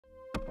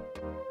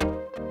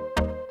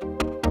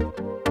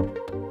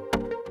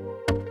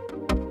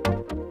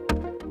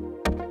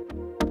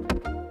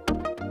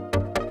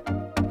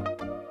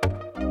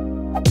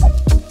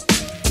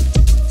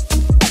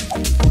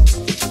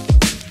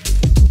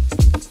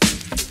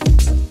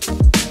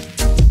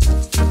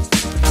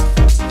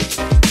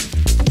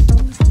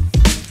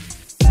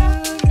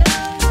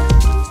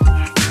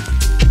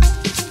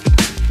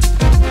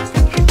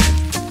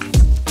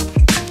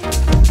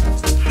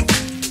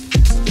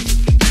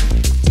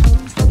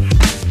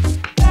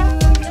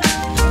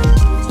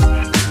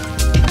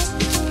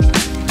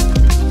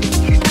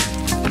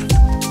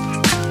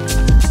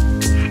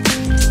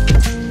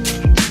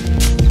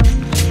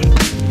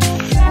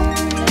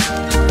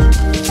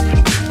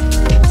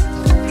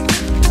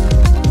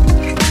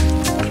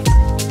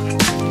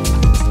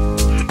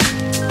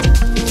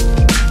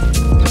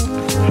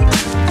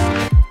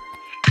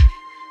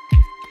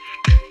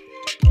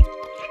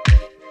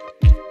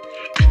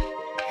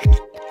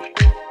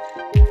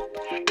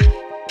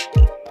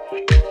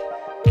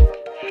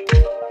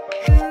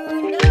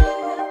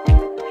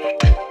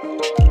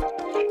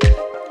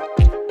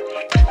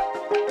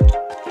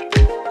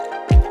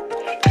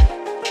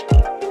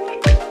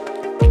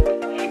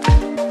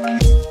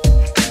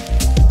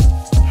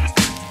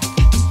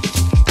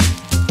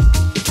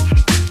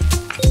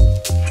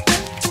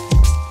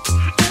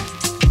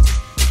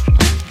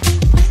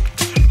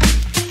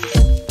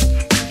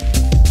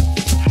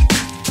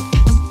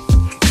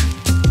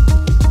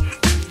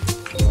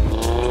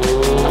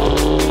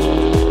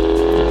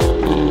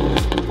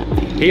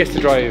He has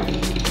to drive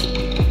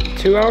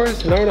 2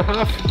 hours, an hour and a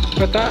half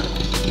with that.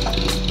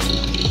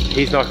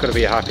 He's not going to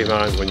be a happy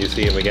man when you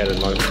see him again in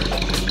life.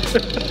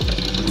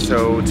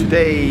 So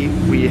today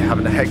we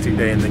having a hectic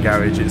day in the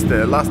garage. It's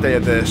the last day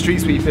of the street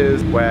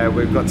sweepers where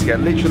we've got to get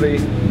literally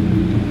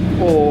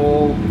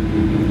all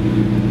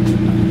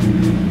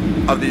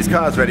of these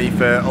cars ready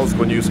for old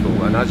school, new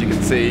school. And as you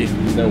can see,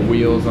 no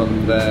wheels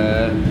on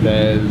there.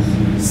 There's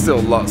still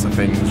lots of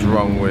things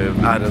wrong with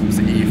Adam's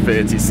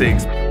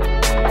E36.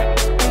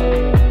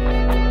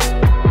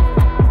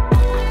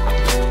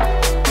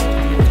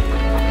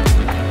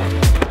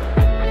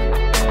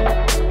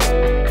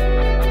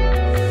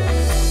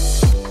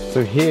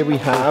 So here we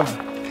have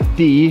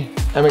the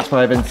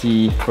MX-5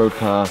 NC road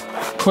car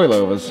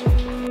coilovers.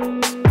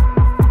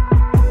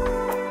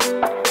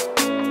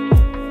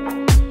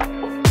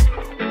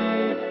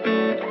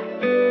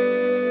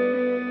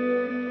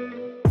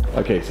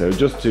 Okay, so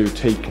just to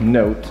take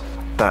note,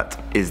 that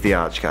is the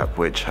arch cap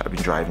which I've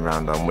been driving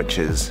around on, which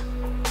is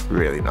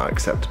really not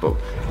acceptable.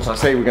 So I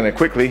say we're going to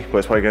quickly, but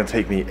it's probably going to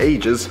take me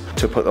ages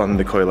to put on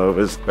the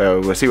coilovers.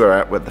 We'll see where we're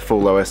at with the full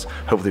lowest.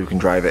 Hopefully we can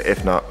drive it.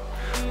 If not,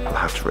 I'll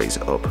have to raise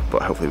it up,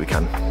 but hopefully we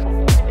can.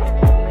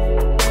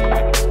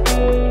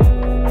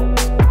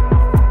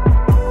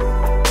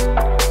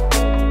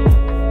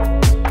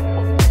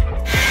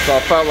 So I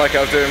felt like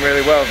I was doing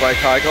really well with my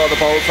car. I got the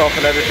bolts off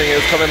and everything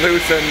is coming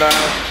loose and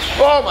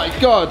oh my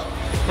god!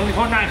 Only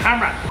putting on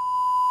camera.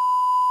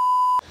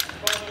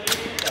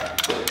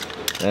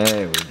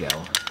 There we go.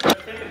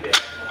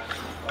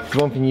 The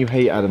one thing you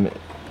hate, Adam,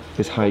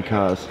 is high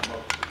cars.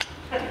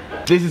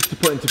 This is to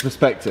put into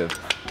perspective.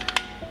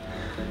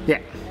 Yeah.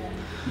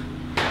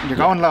 You're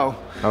going low.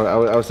 I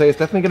would say it's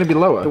definitely going to be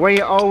lower. The way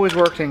you always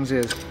work things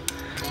is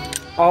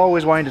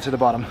always wind it to the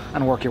bottom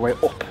and work your way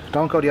up.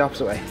 Don't go the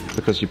opposite way.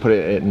 Because you put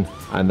it in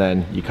and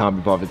then you can't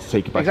be bothered to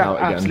take it back out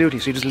again. Absolutely,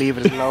 so you just leave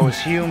it as low as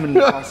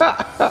humanly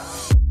possible.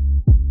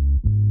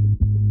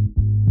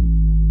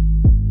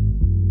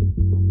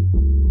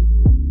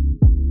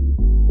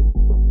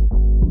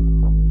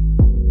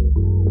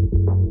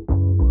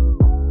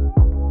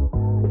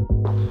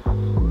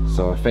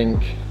 So I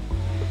think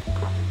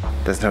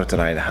there's no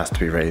denying it has to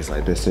be raised.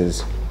 Like, this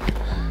is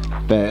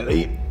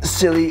barely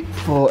silly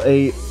for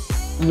a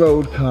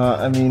road car.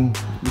 I mean,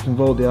 you can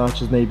fold the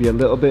arches maybe a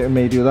little bit and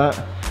maybe do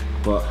that,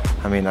 but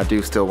I mean, I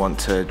do still want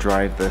to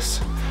drive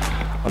this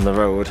on the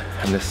road,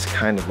 and this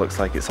kind of looks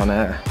like it's on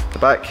the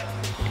back.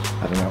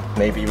 I don't know,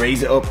 maybe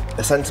raise it up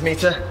a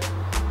centimetre.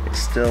 It's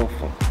still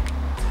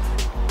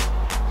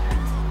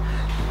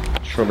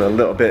struggling a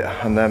little bit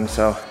on them,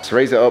 so let's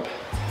raise it up.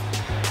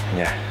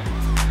 Yeah.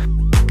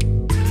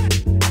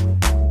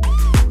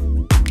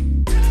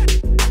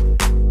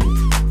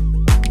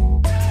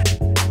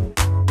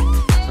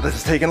 This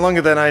is taking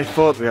longer than I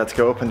thought. We had to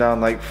go up and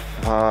down like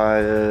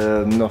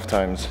enough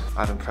times.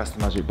 Adam pressed the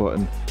magic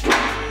button.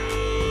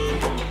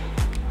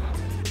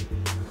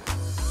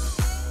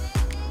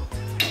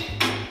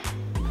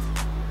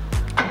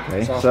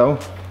 Okay, so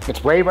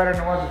it's way better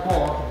than it was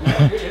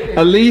before.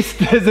 At least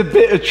there's a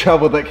bit of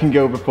trouble that can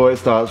go before it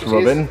starts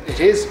rubbing. It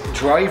is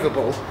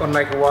drivable,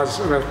 unlike it was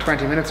about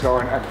 20 minutes ago,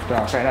 or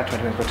no, sorry, not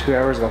 20 minutes, but 2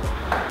 hours ago.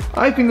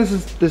 I think this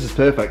is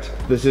perfect.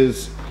 This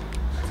is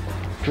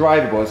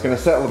drivable. It's going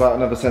to settle about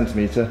another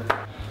centimetre.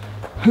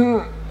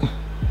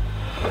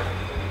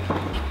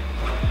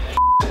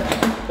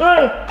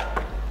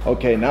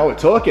 Okay, now we're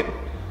talking.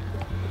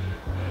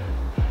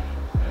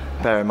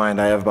 Bear in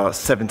mind I have about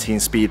 17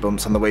 speed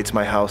bumps on the way to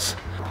my house.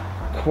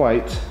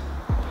 Quite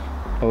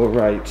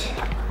alright.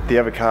 The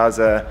other cars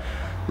are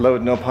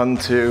loading up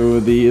onto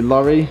the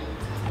lorry.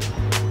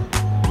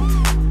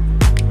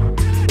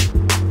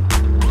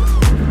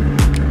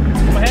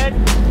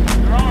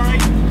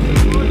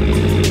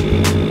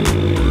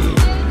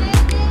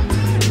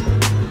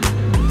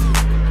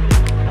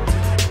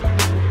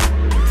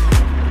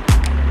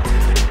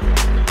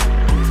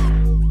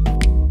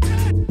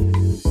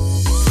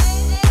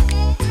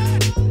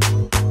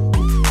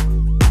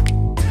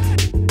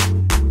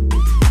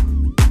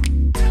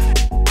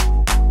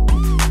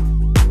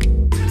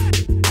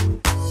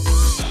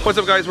 What's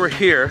up guys, we're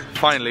here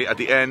finally at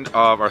the end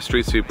of our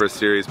Street Sweepers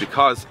series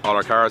because all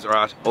our cars are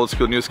at Old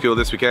School New School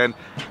this weekend.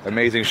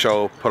 Amazing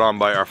show put on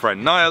by our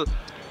friend Niall. So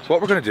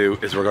what we're going to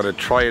do is we're going to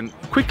try and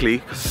quickly,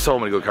 because so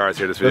many good cars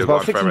here this video.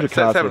 There's about 600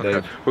 cars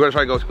today. We're going to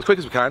try and go as quick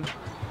as we can.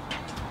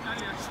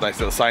 It's a nice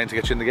little sign to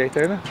get you in the gate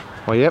there now.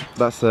 Oh yep,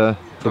 that's the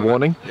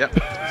warning. Yep.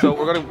 So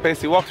we're going to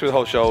basically walk through the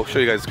whole show, show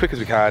you guys as quick as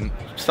we can,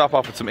 stop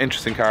off with some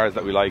interesting cars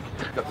that we like.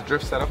 Got the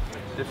drift setup,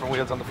 different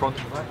wheels on the front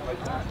and the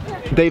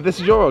back. Dave, this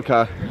is your old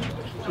car.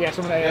 Yeah,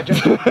 someone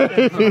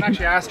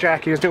actually asked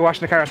Jack, he was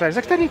watching the car outside, he's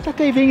like, that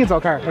Dave Egan's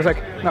old car. I was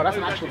like, no, that's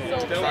an actual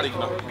It's not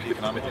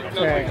economic.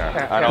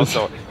 And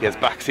also, he has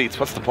back seats.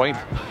 What's the point?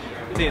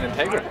 See an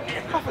Integra. I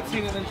haven't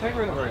seen an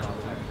Integra in a very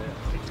long time.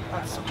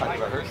 That's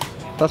kind of hers.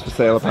 That's for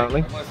sale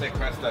apparently. I'm going to say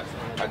Cresta.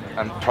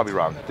 I'm probably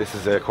wrong. This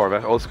is a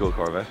Corvette, old school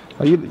Corvette.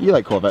 Oh, you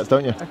like Corvettes,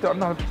 don't you? I don't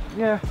know.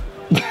 Yeah.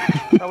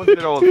 That was a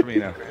bit old for me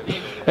now.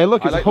 Hey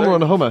look, it's a Hummer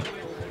on a Hummer.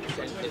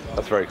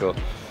 That's very cool.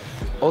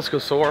 Old school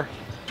Soar,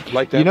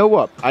 like them. You know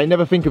what? I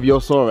never think of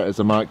your Sora as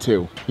a Mark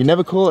II. You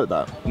never call it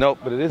that. No,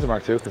 but it is a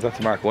Mark II because that's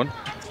a Mark 1.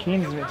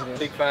 Keen's into this.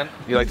 Big fan.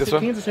 You like this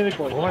one? Keen's a Civic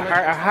boy.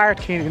 A hard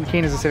Keen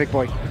is a Civic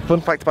boy.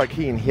 Fun fact about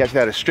Keen, he actually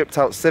had a stripped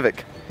out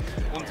Civic.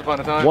 Once upon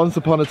a time. Once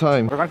upon a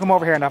time. We're going to come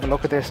over here and have a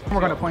look at this. We're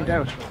going to point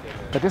out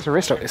that this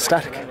Aristo is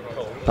static.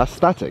 That's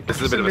static.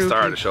 This is a bit of a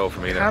star of the show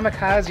for me now.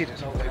 Kamikaze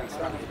this over there.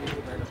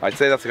 I'd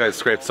say that's the guy that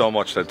scraped so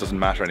much that it doesn't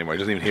matter anymore. He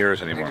doesn't even hear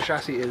it anymore. The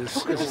chassis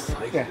is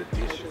yeah.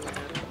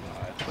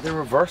 Are they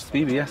reversed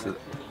BBS?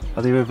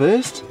 Are they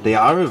reversed? They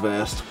are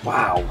reversed.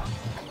 Wow.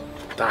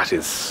 That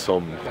is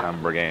some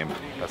camber game.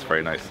 That's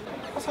very nice.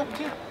 What's happened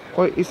here?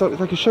 Well, it's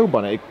like a show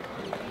bonnet.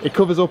 It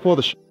covers up all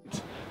the shit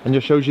and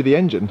just shows you the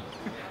engine.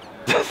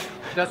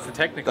 That's the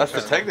technical. That's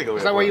the technical.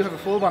 Is that why you have a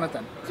full bonnet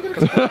then?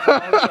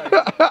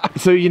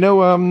 So you know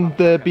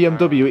the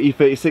BMW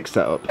E36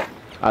 setup,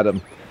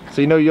 Adam?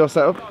 So you know your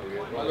setup?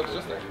 It looks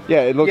just like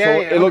Yeah, it looks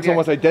it looks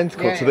almost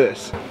identical Yeah, to yeah.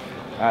 this.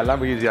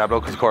 Lamborghini Diablo,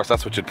 because of course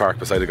that's what you'd park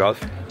beside the Golf.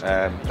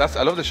 I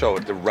love the show,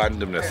 the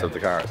randomness of the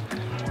cars.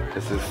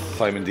 This is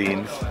Simon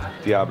Dean's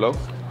Diablo.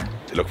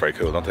 They look very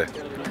cool, don't they?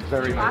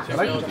 Very nice. I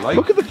like it.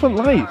 Look at the front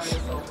lights.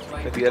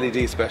 Like the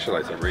LED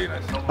specialized are really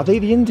nice. Are they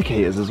the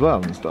indicators as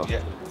well and stuff?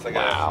 Yeah, it's like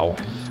wow.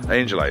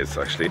 Angel eyes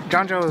actually.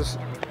 John Joe's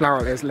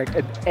Laurel is like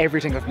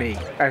everything of me.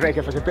 I think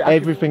if I could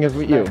Everything is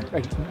with you.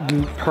 like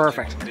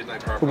perfect.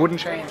 Midnight It purple. wouldn't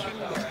change.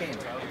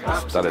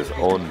 That is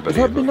unbelievable. Is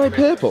that midnight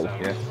purple?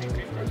 Yeah.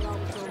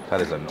 That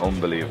is an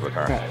unbelievable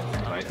car.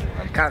 Nice.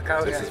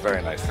 And this is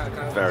very nice.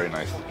 Very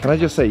nice. Can I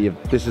just say,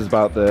 this is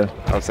about the,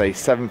 I would say,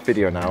 7th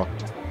video now,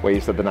 where you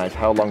said the night.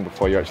 How long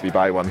before you actually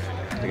buy one?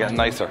 They're getting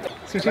nicer.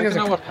 So I don't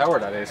know what power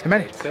that is. How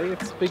many? I'd say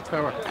it's big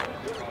power.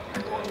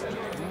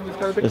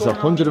 It's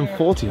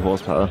 140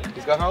 horsepower.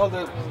 He's got all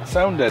the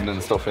sound end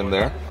and stuff in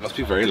there. Must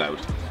be very loud.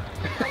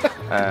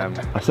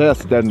 I say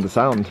that's the dead in the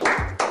sound.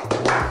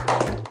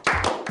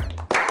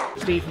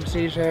 Steve from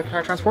Siege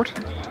Car Transport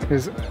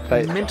is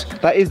mint.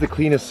 That is the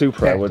cleanest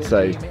Supra, I would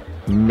say.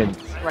 Mint.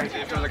 Right.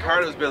 If there was a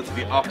car that was built to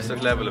the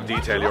opposite level of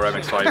detail your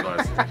MX-5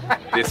 was,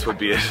 this would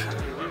be it.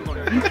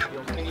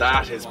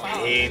 That is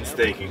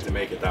painstaking to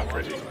make it that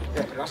pretty.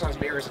 Yeah, it also has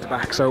mirrors at the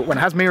back, so when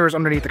it has mirrors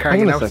underneath the car,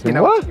 Hang you on know, a second, you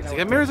know. what? Does it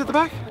get mirrors at the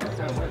back?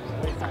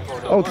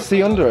 Oh, to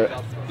see under it.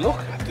 Look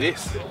at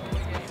this.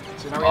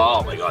 So you know,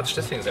 Oh my god,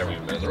 this thing's never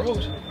even been on the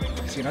road.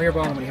 so you know you're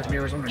bowling when you have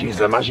mirrors underneath.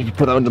 Jesus, imagine if you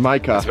put that under my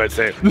car. I was about to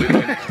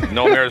say,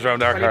 no mirrors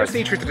around our Well, you cars. can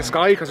see through to the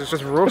sky because it's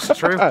just rust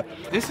through.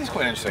 This is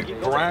quite interesting.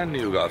 Brand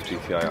new Golf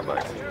GTI on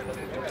bikes.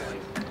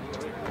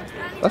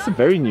 That's a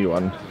very new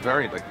one.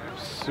 Very, like,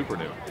 super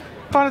new.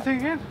 Find a thing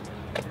again.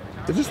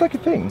 Is this like a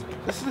thing?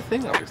 This is the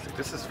thing, obviously.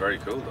 This is very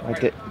cool,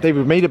 though. Dave,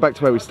 we've made it back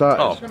to where we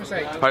started. Oh, gonna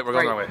say, right, we're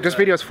going our way. This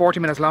video is 40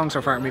 minutes long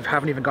so far and we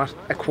haven't even got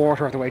a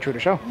quarter of the way through the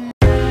show.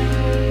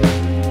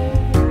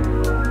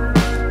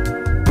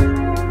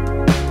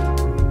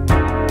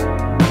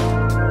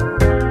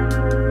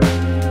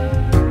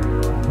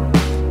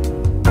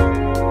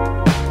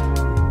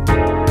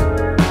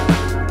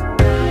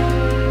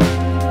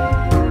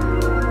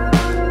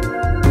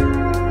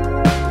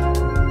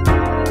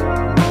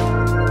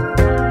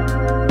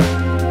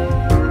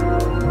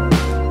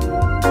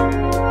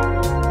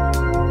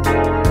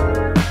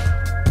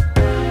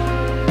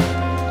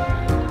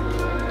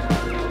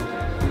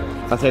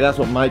 I'd say that's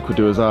what Mike would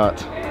do as art.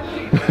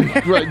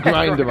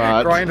 Grind of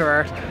art. Grinder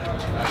art.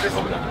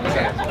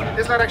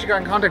 This lad actually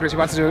got in contact with us. He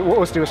wants to do,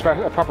 us to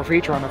do a proper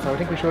feature on it, so I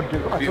think we should do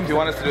it. If you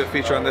want us to do a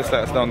feature on this,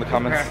 let us know in the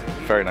comments.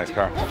 Very nice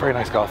car. Very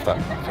nice Golf, that.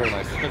 Very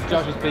nice. That's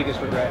Josh's biggest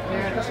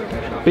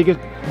regret. Biggest,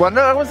 well,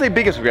 no, I wouldn't say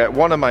biggest regret.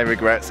 One of my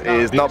regrets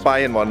is not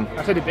buying one.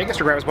 I'd say the biggest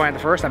regret was buying the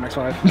first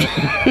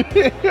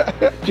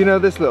MX-5. Do you know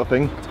this little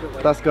thing?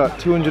 That's got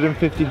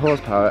 250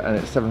 horsepower and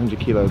it's 700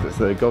 kilos. It's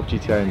the Golf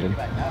GTI engine.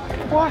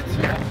 What?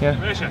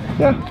 Yeah.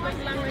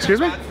 Yeah. Excuse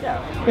me?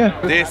 Yeah.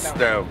 This,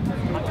 though.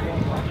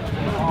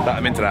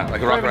 I'm into that.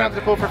 Like a rock Driving down to around.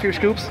 the pub for a few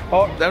scoops.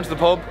 Oh, down to the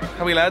pub.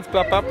 How many lads?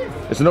 Bop, bop.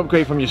 It's an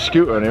upgrade from your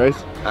scooter anyways.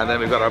 And then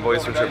we've got our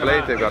boys from Triple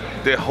Eight. They've got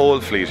the whole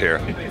fleet here.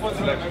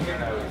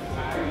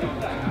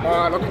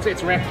 Oh, look,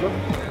 it's wrecked, look.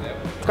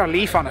 It's got a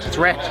leaf on it, it's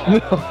wrecked.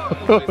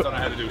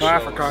 Ah,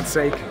 for God's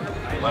sake.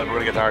 Well, we're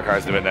gonna get to our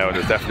cars in a bit now, and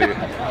there's definitely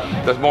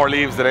there's more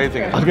leaves than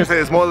anything. I was gonna say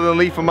it's more than a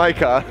leaf on my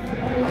car.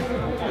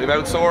 They've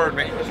outsoared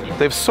me.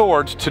 They've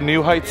soared to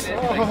new heights. This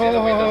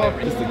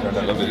thing turned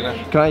out lovely, didn't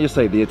it? Can I just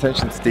say the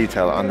attention to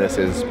detail on this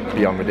is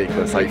beyond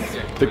ridiculous. Like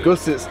the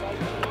gussets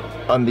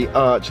on the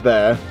arch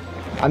there,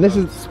 and this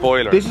is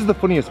Spoiler. This is the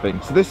funniest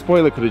thing. So this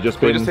spoiler could have just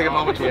Can we been. just take a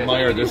moment to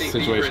admire this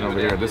situation over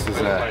here? This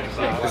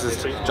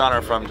is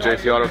Johnner from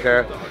JT Auto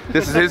Care.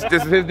 This is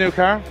his new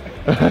car.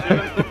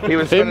 He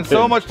was spending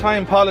so much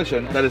time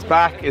polishing that his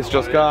back is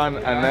just gone,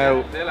 and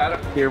now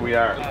here we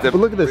are. But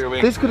look at this.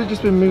 This could have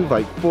just been moved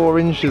like 4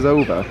 inches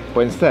over,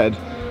 but instead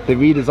they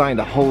redesigned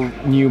a whole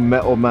new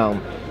metal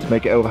mount to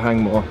make it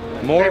overhang more.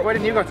 More. Dave, why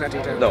didn't you go to that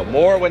detail? No,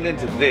 more went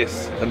into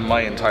this than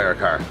my entire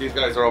car. These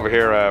guys are over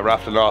here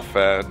raffling off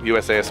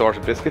USA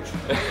assorted biscuits.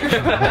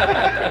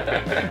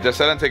 They're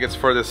selling tickets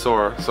for this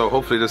tour, so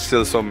hopefully there's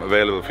still some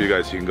available for you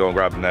guys. So you can go and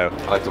grab them now.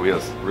 I like the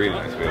wheels, really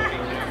nice wheels.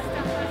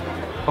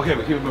 Okay,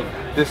 but keep it moving.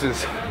 This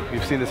is,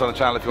 you've seen this on the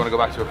channel. If you want to go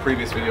back to a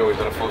previous video, we've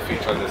done a full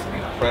feature on this.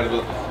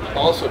 Incredible.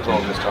 Also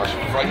drove this, Josh.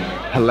 Frightening.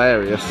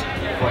 Hilarious.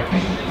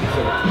 Frightening.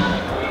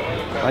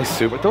 Nice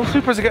Super. Those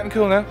Supers are getting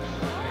cool now.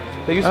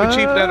 They used to be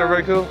cheap, now they're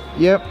very cool.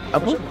 Yep.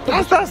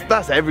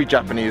 That's every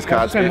Japanese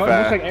car, to be Looks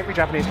fair. like every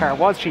Japanese car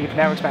was cheap,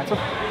 now expensive.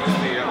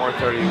 The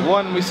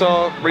R31 we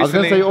saw recently. I was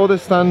going to say all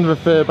this stand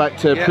refer back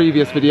to a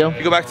previous video. If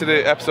you go back to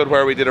the episode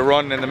where we did a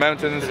run in the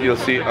mountains, you'll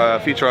see a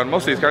feature on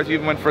most of these cars. You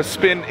even went for a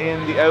spin in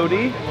the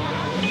Audi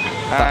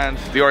and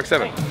the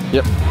RX-7.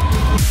 Yep.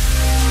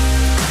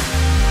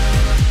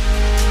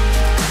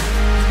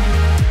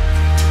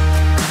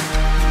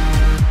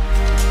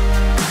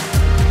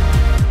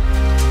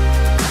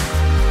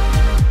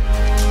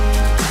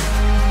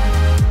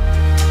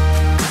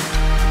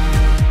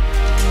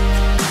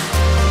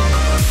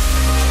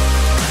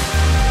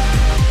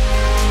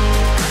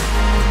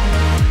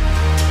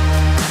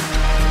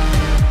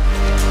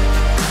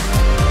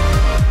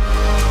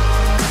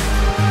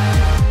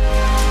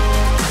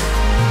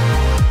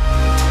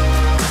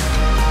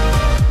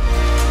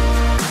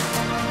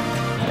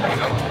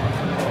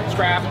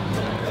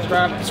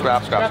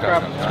 Scrap.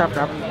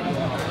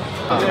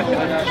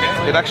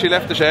 It actually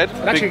left the shed.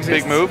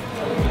 Big move.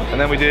 And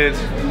then we did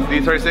the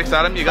E36.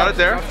 Adam, you got it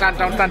there.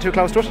 Don't stand too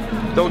close to it.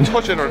 Don't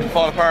touch it or it'll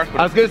fall apart.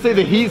 I was going to say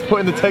that he's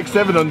putting the Tech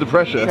 7 under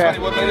pressure. Yeah.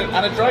 21 minutes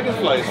and a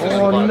Dragonfly.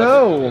 Oh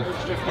no!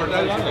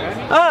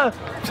 Ah!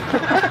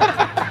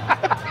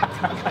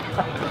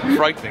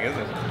 Frightening,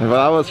 isn't it? Well,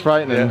 that was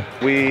frightening.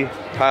 We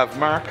have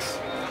Mark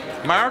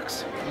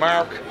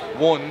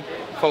 1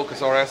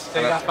 Focus RS.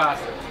 Say that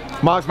faster.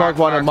 Mark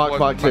 1 and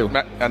Mark 2.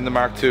 And the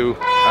Mark 2.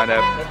 And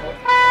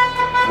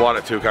what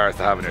a 2 cars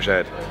to have in your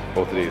shed.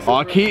 Both of these.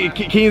 Oh,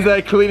 Keen's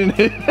there cleaning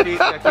it.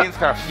 Keen's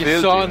car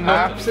filthy.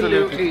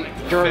 Absolutely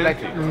dirty,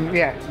 like,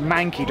 yeah,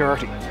 manky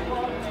dirty.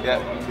 Yeah,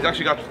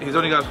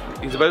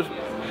 he's about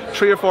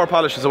 3 or 4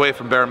 polishes away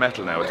from bare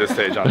metal now at this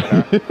stage on the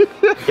car.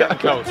 Getting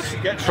close.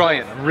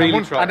 Trying,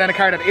 really trying. And then a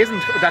car that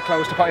isn't that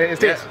close to is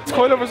this. Its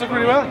coilovers look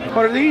really well.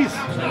 What are these?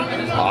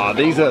 Oh,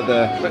 these are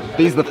the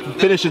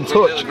finishing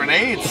touch.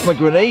 Grenades. It's my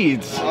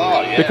grenades.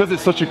 Oh yeah. Because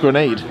it's such a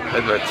grenade.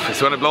 It's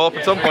going to blow up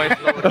at some point.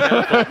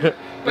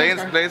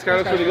 Blaine's car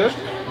looks pretty good.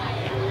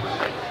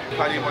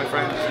 Paddy, my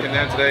friend, came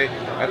down today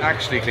and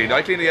actually cleaned.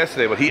 I cleaned it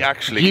yesterday, but he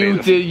actually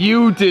cleaned it.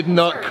 You did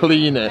not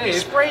clean it. He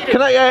sprayed it.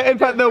 Can I? In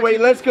fact, no.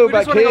 Wait. Let's go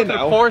back here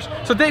now. Porsche.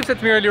 So Dave said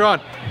to me earlier on,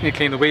 you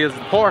clean the wheels of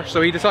the Porsche.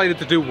 So he decided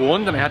to do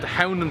one, then I had to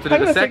hound him to do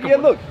Hang on the a second.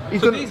 second Yeah, one. look.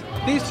 He's So done,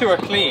 these two are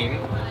clean.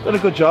 done a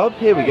good job.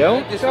 Here we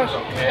go. This one's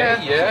okay.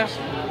 Yeah.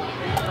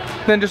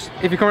 Then just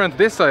if you come around to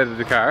this side of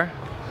the car,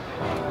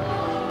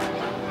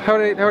 how are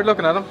they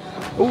looking at them?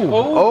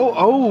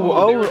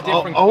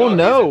 Oh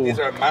no. These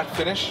are a matte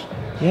finish.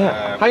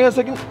 Yeah. Hang on a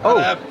second. Oh.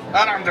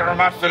 Adam, they're a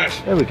matte finish.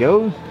 There we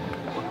go.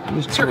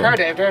 It's your car,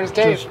 Dave. There's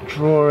Dave. Just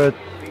draw it.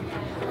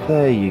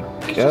 There you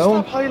Just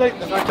go. stop highlighting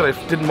the fact that I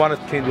didn't want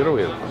to clean the other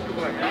wheel.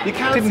 You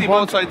can't see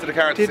both sides of the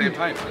car at the same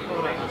time.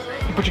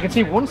 But you can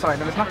see one side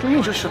and it's not clean.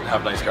 You just shouldn't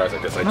have nice cars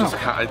like this. I just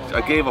can't.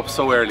 I gave up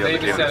so early on the Dave is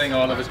cleaning. selling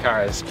all of his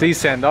cars. Please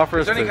send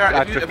offers If to there's any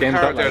car, if you have a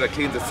car out there AtDriftGames.live. that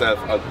cleans itself,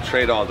 I'll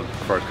trade all of them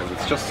for it because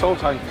it's just so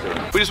time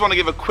consuming. We just want to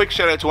give a quick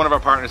shout out to one of our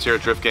partners here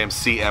at Drift Games,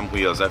 CM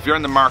Wheels. If you're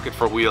in the market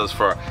for wheels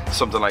for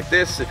something like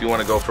this, if you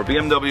want to go for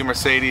BMW,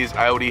 Mercedes,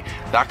 Audi,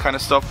 that kind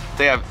of stuff,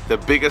 they have the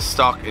biggest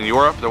stock in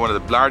Europe. They're one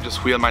of the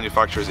largest wheel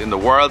manufacturers in the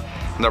world.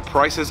 And their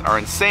prices are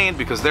insane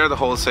because they're the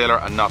wholesaler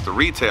and not the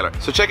retailer.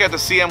 So check out the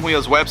CM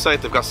Wheels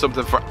website. They've got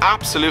something for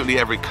absolutely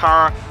every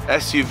car,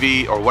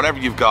 SUV, or whatever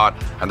you've got,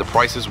 and the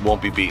prices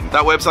won't be beaten.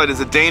 That website is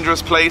a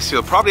dangerous place.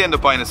 You'll probably end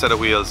up buying a set of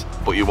wheels,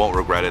 but you won't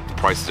regret it. The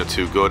prices are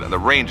too good and the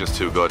range is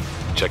too good.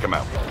 Check them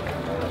out.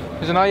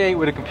 There's an i8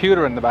 with a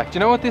computer in the back. Do you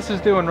know what this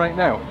is doing right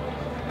now?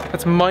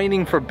 It's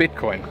mining for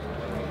Bitcoin.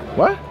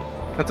 What?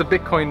 That's a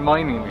Bitcoin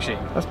mining machine.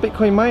 That's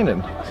Bitcoin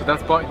mining. So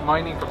that's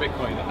mining for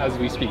Bitcoin as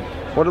we speak.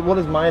 What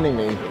does mining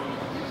mean?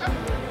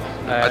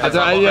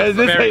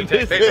 This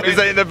This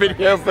ain't the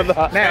video for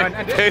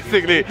that.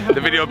 Basically,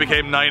 the video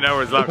became 9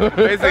 hours long.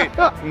 Basically,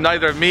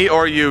 neither me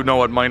or you know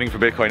what mining for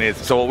Bitcoin is.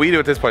 So what we do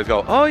at this point is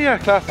go, oh yeah,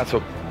 class. That's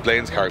what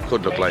Blaine's car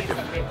could look like.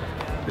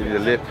 Give you the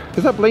lip.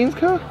 Is that Blaine's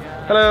car?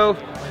 Hello.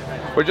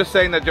 We're just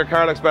saying that your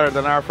car looks better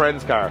than our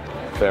friend's car.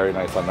 Very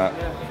nice on that.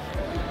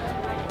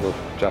 Little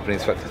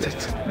Japanese fit.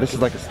 This is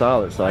like a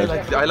style outside.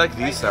 I like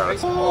these stars.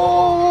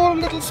 Oh,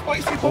 little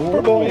spicy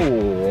bumper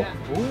boy.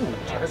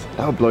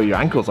 That'll blow your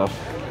ankles off.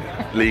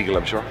 Legal,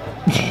 I'm sure.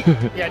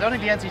 Yeah, I don't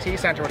think the NCT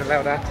Centre would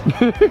allow that.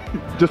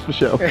 Just for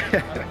show.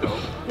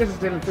 This is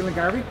Dylan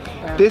Garvey.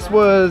 This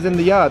was in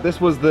the yard. This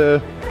was the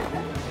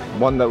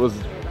one that was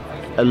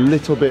a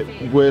little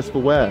bit worse for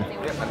wear.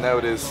 And now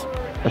it is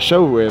A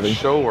show worthy.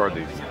 show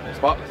worthy.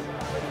 Spotless.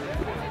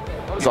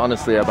 It's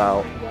honestly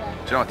about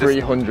you know what?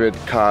 300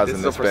 cars This in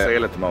is this up for bit.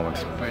 sale at the moment.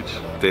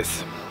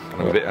 This.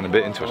 I'm a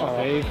bit into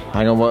it.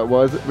 Hang on, what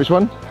was it? Which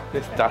one?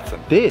 This Datsun.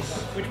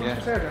 This? Which one's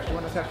for sale, Josh? The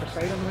one that's for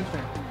sale on the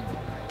windscreen?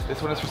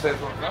 This one is for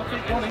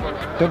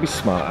sale. Don't be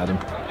smart, Adam.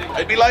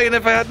 I'd be lying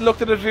if I hadn't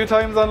looked at it a few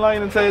times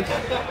online and said,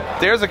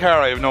 there's a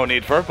car I have no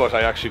need for, but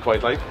I actually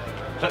quite like.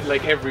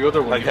 Like every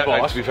other one Like, you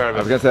bought. to be fair, I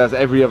was gonna say that's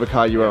every other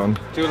car you own.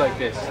 Do like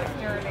this.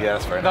 yeah,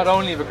 that's fair. Not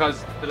only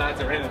because the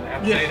lads are in it,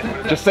 and say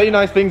it. Just say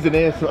nice things in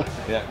here. So.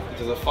 Yeah,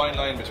 there's a fine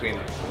line between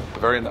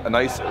a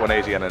nice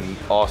 180 and an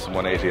awesome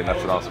 180, and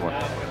that's an awesome one.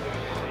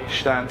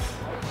 Stance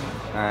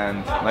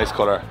and nice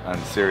colour and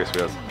serious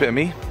wheels. Bit of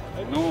me.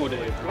 No,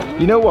 Dave.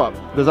 You know what?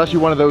 There's actually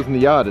one of those in the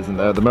yard, isn't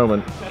there, at the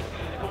moment?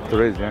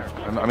 There is, yeah.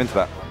 I'm into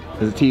that.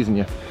 There's a teasing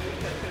you.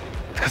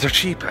 Because they're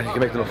cheap and you can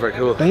make them look very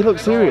cool. They look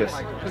serious.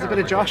 There's a bit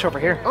of Josh over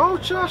here. Oh,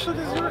 Josh, look,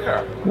 this is your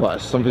car. What?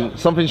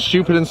 Something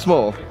stupid and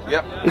small?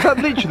 Yep. Is that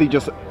literally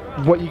just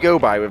what you go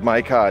by with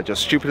my car?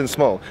 Just stupid and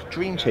small?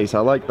 Dream Chase, I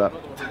like that.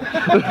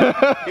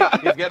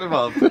 He's getting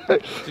involved. Do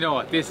you know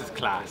what? This is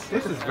class.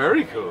 This is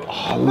very cool.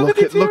 Oh, look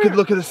at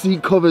the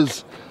seat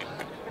covers.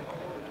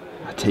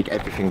 I take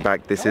everything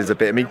back. This is a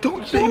bit of me.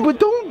 Don't do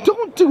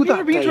You've that.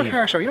 never been to a Dave.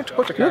 car show, you don't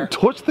touch a You car. don't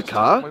touch the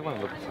car. I want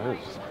to look inside.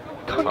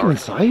 Can't go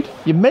inside.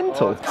 You're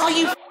mental. Are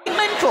you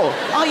mental?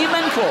 Are you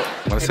mental?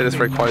 I'm going to say this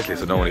very quietly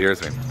so no one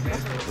hears me.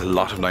 There's a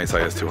lot of nice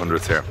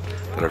IS200s here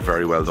that are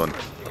very well done.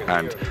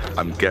 And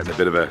I'm getting a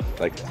bit of a,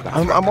 like...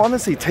 I'm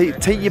honestly,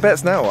 take your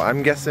bets now.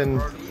 I'm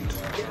guessing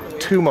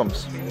 2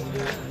 months.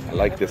 I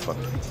like this one.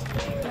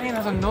 Blaine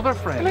has another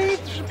friend.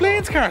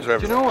 Blaine's cars are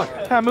Do you know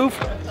what? Can't move.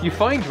 You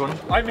find one.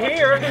 I'm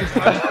here.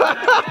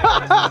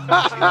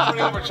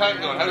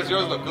 How does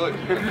yours look good?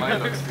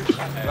 Mine looks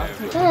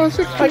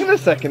Hang on a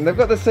second. They've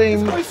got the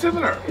same. quite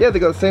similar. Yeah, they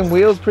got the same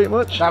wheels pretty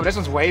much. No, but this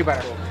one's way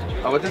better.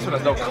 Oh, but this one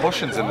has no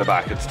cushions in the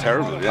back. It's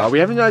terrible. Yeah. We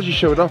haven't actually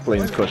showed off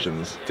Blaine's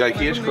cushions. The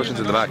IKEA cushions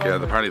in the back. Yeah,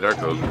 apparently they're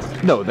cool.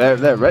 No,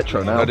 they're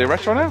retro now. Are they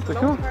retro now? They're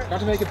cool. Got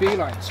to make a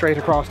beeline straight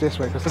across this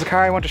way because there's a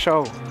car I want to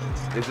show.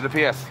 Is it a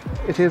PS?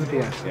 It is a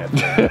PS.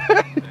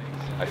 Yeah.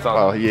 I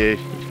saw. Oh, you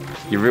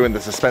ruined the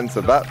suspense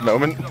of that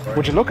moment.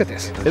 Would you look at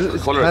this?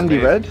 It's colour is candy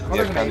amazing. red.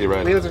 Yeah, candy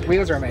red.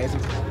 Wheels are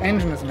amazing.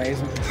 Engine is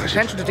amazing.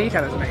 Attention to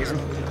detail is amazing.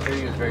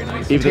 It's very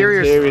nice. Even the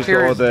interior's got all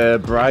interiors. the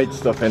bride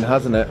stuff in,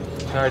 hasn't it?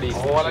 Hardy.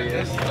 Oh, I like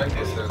this. I like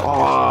this.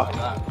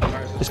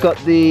 Oh, it's got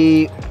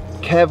the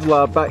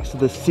Kevlar backs of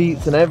the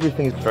seats and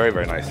everything. Very,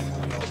 very nice.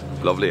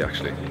 Lovely,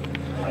 actually.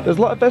 There's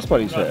a lot of best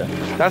bodies here.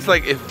 That's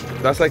like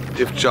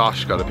if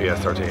Josh got a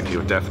PS13, he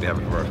would definitely have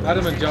a convertible.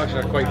 Adam and Josh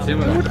are quite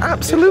similar. Would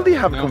absolutely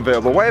have a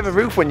convertible. Why have a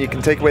roof when you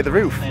can take away the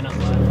roof?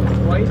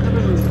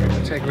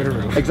 Take with a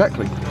roof.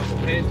 Exactly.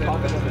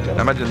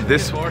 Imagine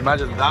this.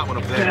 Imagine that one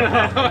up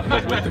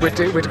there. With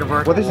the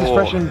convertible. Well, this is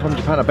fresh in from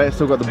Japan. I bet it's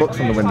still got the books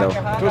on the window.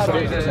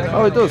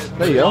 Oh, it does.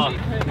 There you go.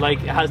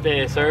 Like it has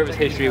the service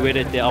history with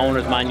it, the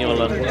owner's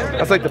manual, and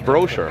That's like the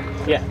brochure.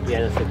 yeah,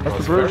 that's it. That's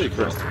the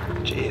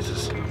brochure.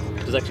 Jesus.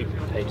 There's actually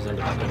pages on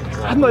the back.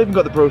 I've not even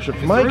got the brochure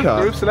for my The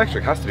car. roof's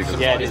electric. Has to be. 'Cause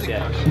Yeah, it is.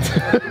 Yeah.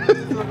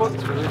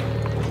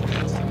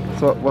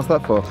 So what's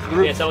that for?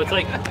 Yeah. So it's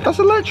like That's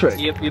electric.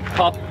 you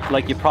prop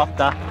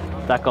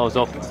that goes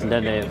up, and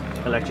then the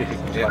electricity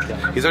comes back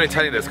down. He's only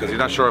telling this because he's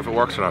not sure if it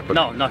works or not. But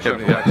No, not sure.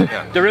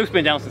 Yeah. The roof's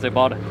been down since I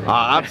bought it.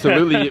 Ah,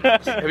 absolutely.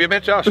 Have you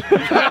met Josh?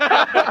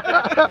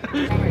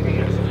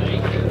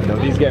 No,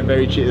 these getting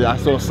very cheap. I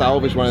saw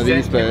salvage one of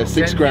these for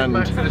 6 grand.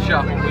 Back to the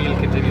shop and we'll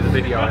continue the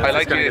video. I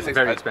like it's it.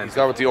 very He's expensive.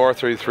 got with the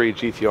R33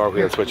 GTR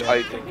wheels, which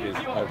I think is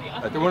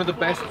They're one of the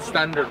best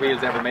standard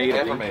wheels ever made. I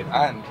ever think. made.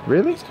 And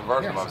Really? it's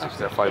convertible, obviously,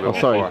 they're Oh,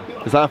 504. sorry.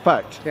 Is that a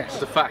fact? Yes.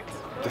 It's a fact.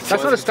 That's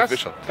not a- it's that's-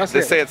 official. that's They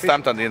it. say it's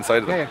stamped on the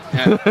inside of it.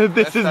 Yeah, yeah.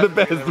 This is the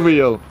best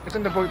wheel. It's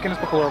in the Guinness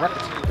Book of World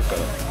Records.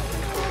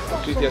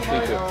 GTS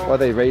C2. Why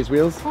they raise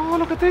wheels? Oh,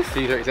 look at this.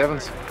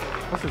 C37s.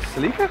 What's it,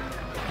 Celica?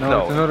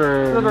 No, it's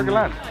another. Another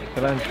Galant.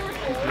 Galant.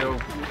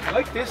 I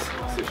like this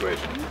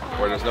situation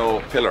where there's no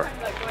pillar.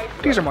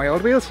 These are my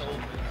old wheels.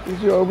 These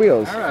are your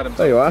wheels. They're Adam's.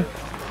 There you are.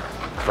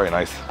 Very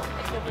nice.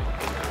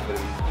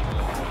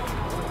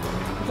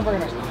 It's a very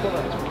nice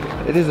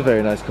cover. It is a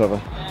very nice cover.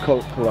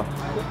 Colour.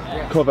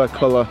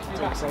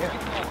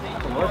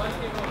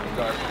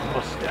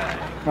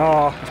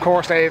 Oh, of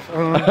course, Dave.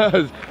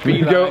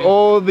 We go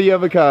all the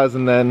other cars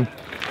and then,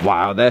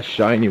 wow, they're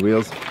shiny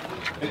wheels.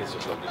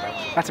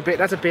 That's a bit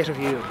of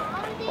you.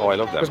 Oh, I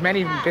love There's that.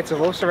 many bits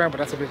of us around, but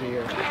that's a bit of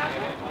you.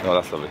 No,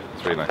 that's lovely.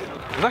 It's really nice.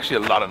 There's actually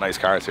a lot of nice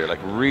cars here, like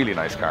really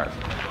nice cars.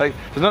 Like,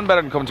 there's nothing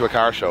better than coming to a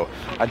car show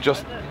and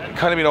just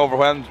kind of being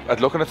overwhelmed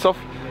at looking at stuff.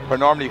 Where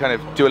normally you kind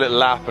of do a little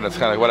lap and it's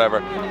kind of like whatever.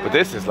 But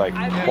this is like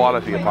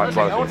quality upon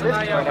quality.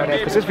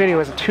 Because this video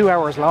is 2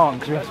 hours long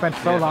because we spent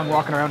so long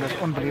walking around this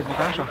unbelievable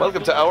car show.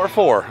 Welcome to hour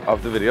 4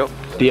 of the video.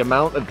 The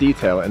amount of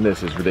detail in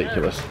this is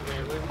ridiculous.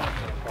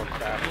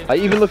 I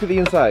even look at the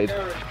inside.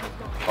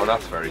 Oh,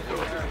 that's very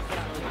cool.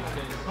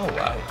 Oh,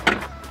 wow.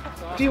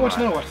 Do you want to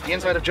know what the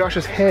inside of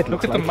Josh's head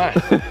looks like? Look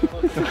at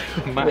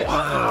the mat.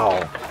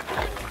 Wow.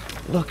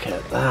 Look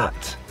at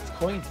that.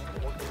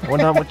 I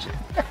wonder how much.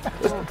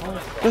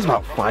 There's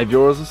about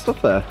 €5 of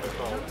stuff there.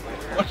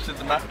 much did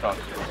the math cost?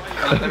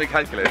 Let me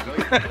calculate it.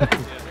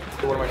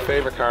 One of my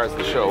favourite cars of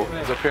the show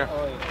is up here.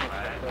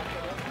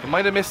 I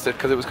might have missed it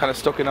because it was kind of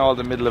stuck in all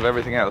the middle of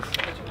everything else.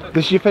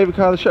 This is your favourite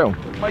car of the show?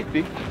 Might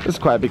be. This is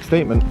quite a big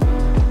statement.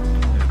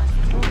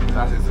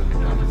 That is a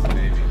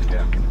baby,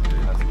 yeah.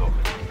 That's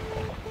lovely.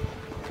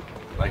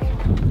 Like,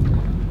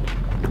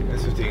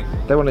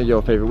 S15. They're one of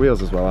your favourite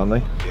wheels as well, aren't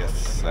they?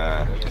 Yes,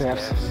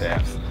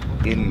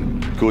 TFs.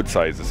 In good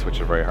sizes, which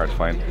are very hard to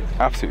find.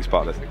 Absolutely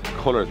spotless.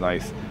 Colour is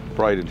nice,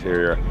 bright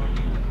interior.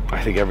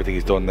 I think everything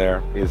he's done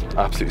there is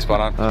absolutely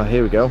spot on.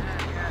 Here we go.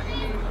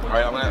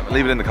 Alright, I'm gonna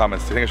leave it in the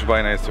comments. Do you think I should buy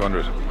an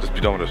AS200? Just be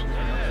done with it.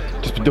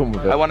 Just be done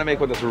with it. I want to make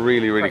one that's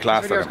really, really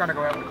class. This video's going to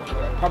go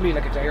out probably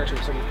like a day or two,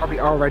 so you've probably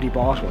already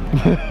bought one.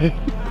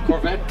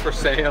 Corvette for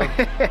sale.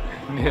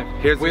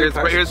 Here's the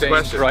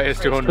question. Right,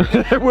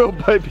 S200. We'll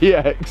buy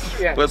PX.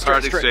 Yeah, We'll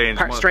part exchange.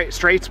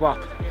 Straight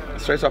swap.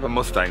 Straight swap a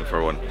Mustang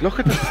for one. Look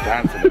at the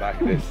stance in the back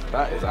of this.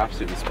 That is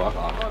absolutely spot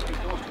on.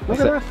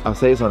 Look at that. I'll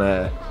say it's on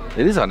air.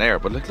 It is on air,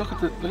 but look at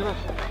that.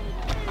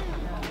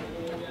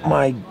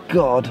 My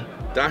God.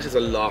 That is a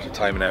lot of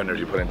time and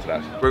energy put into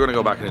that. We're going to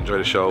go back and enjoy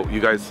the show. You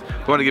guys,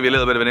 we want to give you a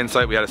little bit of an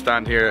insight. We had a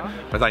stand here.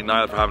 I thank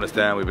Niall for having us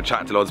down. We've been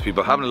chatting to loads of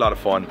people, having a lot of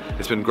fun.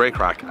 It's been great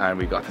crack, and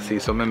we got to see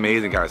some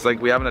amazing cars. Like,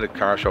 we haven't had a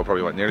car show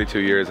probably, what, nearly 2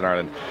 years in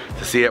Ireland.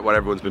 To see it, what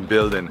everyone's been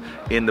building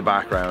in the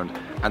background.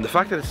 And the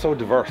fact that it's so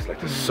diverse, like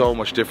there's so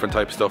much different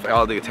type of stuff,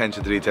 all the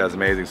attention to detail is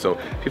amazing. So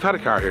if you've had a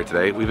car here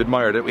today, we've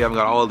admired it. We haven't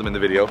got all of them in the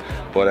video,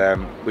 but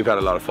we've had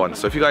a lot of fun.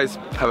 So if you guys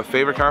have a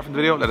favourite car from the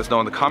video, let us know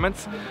in the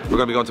comments. We're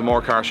going to be going to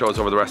more car shows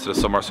over the rest of the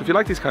summer. So if you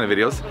like these kind of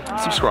videos,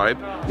 subscribe,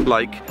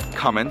 like,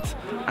 comment,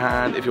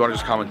 and if you want to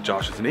just comment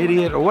Josh is an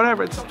idiot or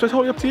whatever, it's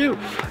totally up to you.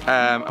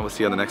 And we'll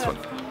see you on the next one.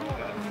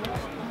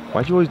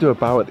 Why do you always do a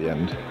bow at the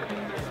end?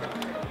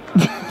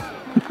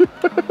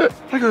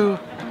 Thank you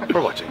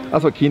for watching.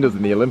 That's what Keane does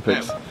in the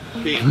Olympics.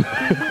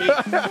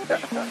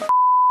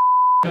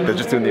 They're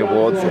just doing the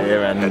awards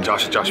here, and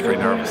Josh is pretty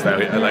nervous now.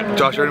 Like,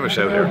 Josh, you're in a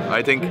shout here.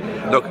 I think,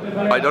 look,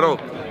 I don't know.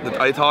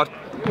 I thought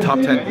top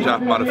 10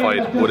 Jap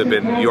modified would have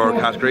been your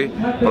category,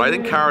 but I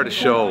think car of the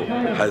show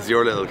has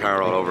your little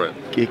car all over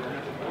it.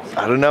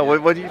 I don't know.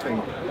 What do you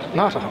think?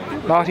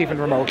 Not even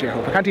remotely, I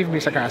hope. I can't even be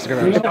sarcastic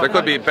about it. There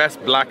could be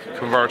best black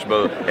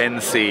convertible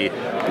NC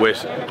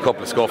with a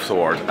couple of scuffs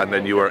award, and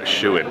then you were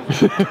shoo-in.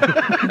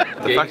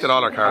 The fact that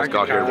all our cars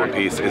got here in one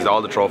piece is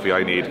all the trophy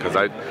I need, because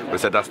I would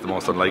have said that's the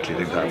most unlikely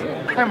thing to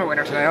happen. I'm a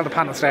winner today. All the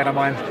panels stayed on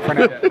mine for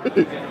now.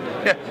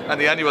 Yeah, and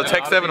the annual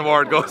Tech 7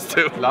 award goes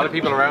to A lot of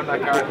people around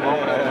that car at the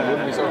moment. I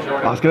wouldn't be so sure.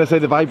 I was going to say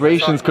the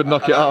vibrations could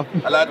knock it off.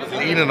 A lad was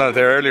leaning on it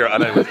there earlier,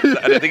 and I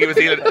think he was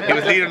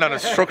leaning on a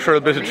structural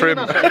bit of trim.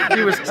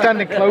 He was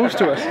standing close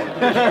to us.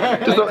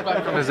 Just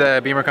back from his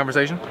Beamer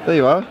conversation. There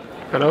you are.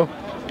 Hello.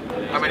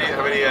 How many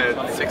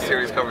 6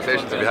 serious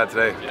conversations have you had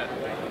today?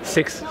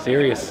 6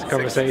 serious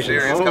conversations.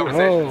 Serious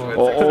conversations.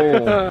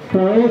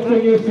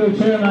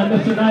 Chairman,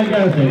 Mr.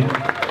 Nygaard.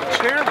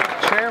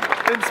 Chairman,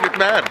 Vince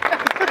McMahon.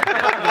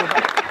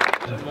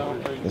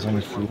 There's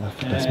only 3 left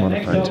for this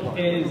modified.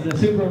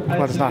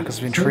 Well, it's not, because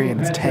it's been 3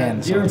 and it's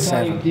 10, so it's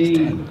 7.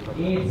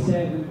 It's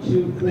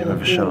 10. They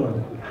have a shot.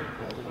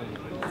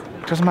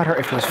 It doesn't matter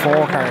if there's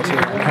 4 cars here,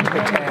 it can't be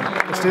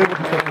 10. It still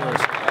wouldn't pick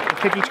yours. It'll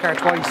pick each car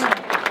twice.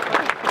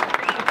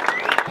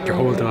 You're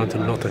holding on to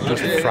nothing,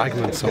 just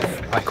fragments of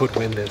I could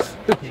win this.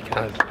 You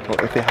can't. Well,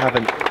 if they have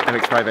an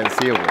MX-5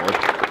 NC award,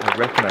 I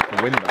reckon I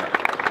can win that.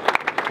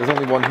 There's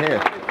only one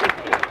here.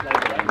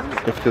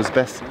 If there's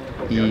best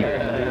E,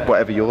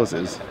 whatever yours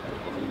is,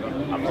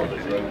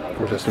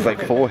 there's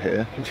like 4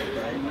 here.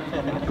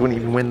 You wouldn't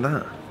even win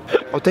that.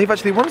 Oh, Dave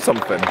actually won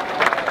something.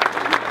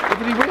 What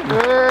did he win?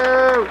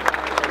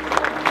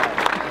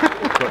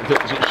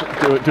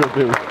 Do it.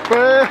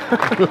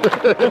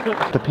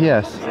 The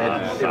PS. I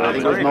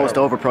think it was most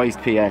overpriced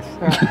PS.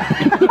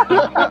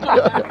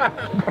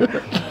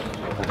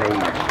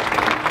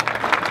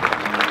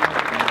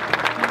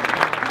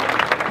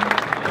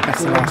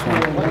 That's the last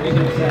one.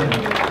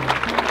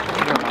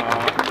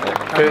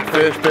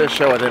 First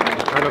show I didn't.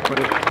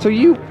 So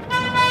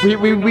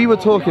we were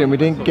talking and we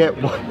didn't get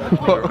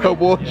what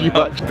award you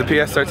actually. The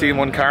PS13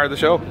 won car of the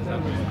show.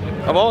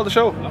 Of all the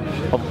show.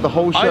 Of the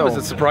whole show. I was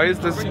as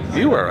surprised as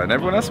you were, and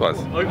everyone else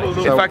was.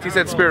 In fact, he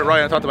said Spirit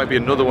Ryan. I thought there might be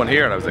another one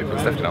here, and I was like, well,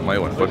 it's definitely not my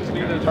one. But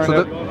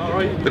so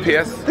the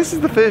PS. This is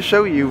the first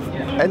show you've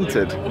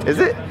entered, is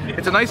it?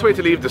 It's a nice way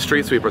to leave the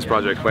Street Sweepers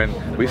project when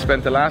we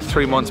spent the last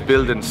 3 months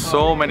building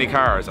so many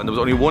cars, and there was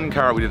only one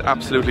car we did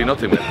absolutely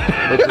nothing with,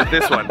 which was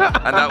this one,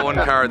 and that one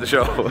car at the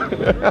show.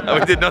 And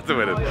we did nothing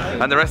with it.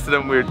 And the rest of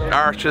them were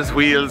arches,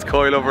 wheels,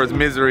 coilovers,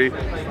 misery,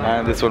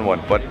 and this one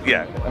won. But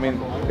yeah, I mean,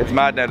 it's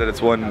mad now that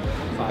it's won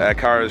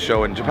car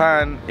show in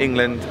Japan,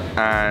 England,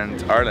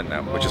 and Ireland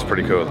now, which is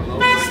pretty cool.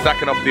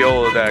 Stacking up the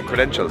old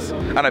credentials,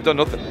 and I've done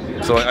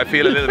nothing. So I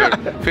feel a little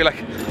bit. Feel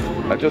like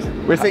I just.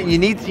 We're saying you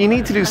need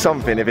to do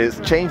something. If it's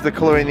change the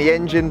colour in the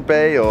engine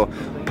bay or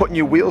put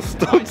new wheel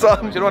studs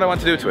on. Do you know what I want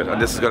to do to it? And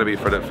this is going to be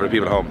for the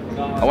people at home.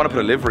 I want to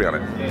put a livery on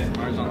it.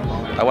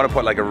 I want to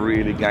put like a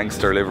really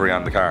gangster livery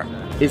on the car.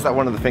 Is that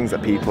one of the things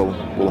that people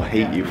will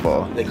hate you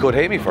for? They could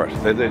hate me for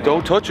it. They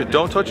don't touch it,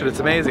 don't touch it, it's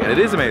amazing. And it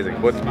is amazing.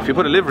 But if you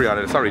put a livery on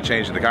it, it's not really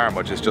changing the car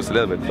much, it's just a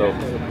little bit. So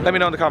let me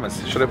know in the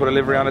comments. Should I put a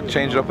livery on it,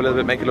 change it up a little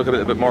bit, make it look a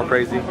little bit more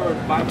crazy?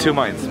 I'm two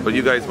minds, but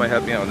you guys might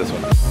help me out on this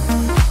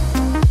one.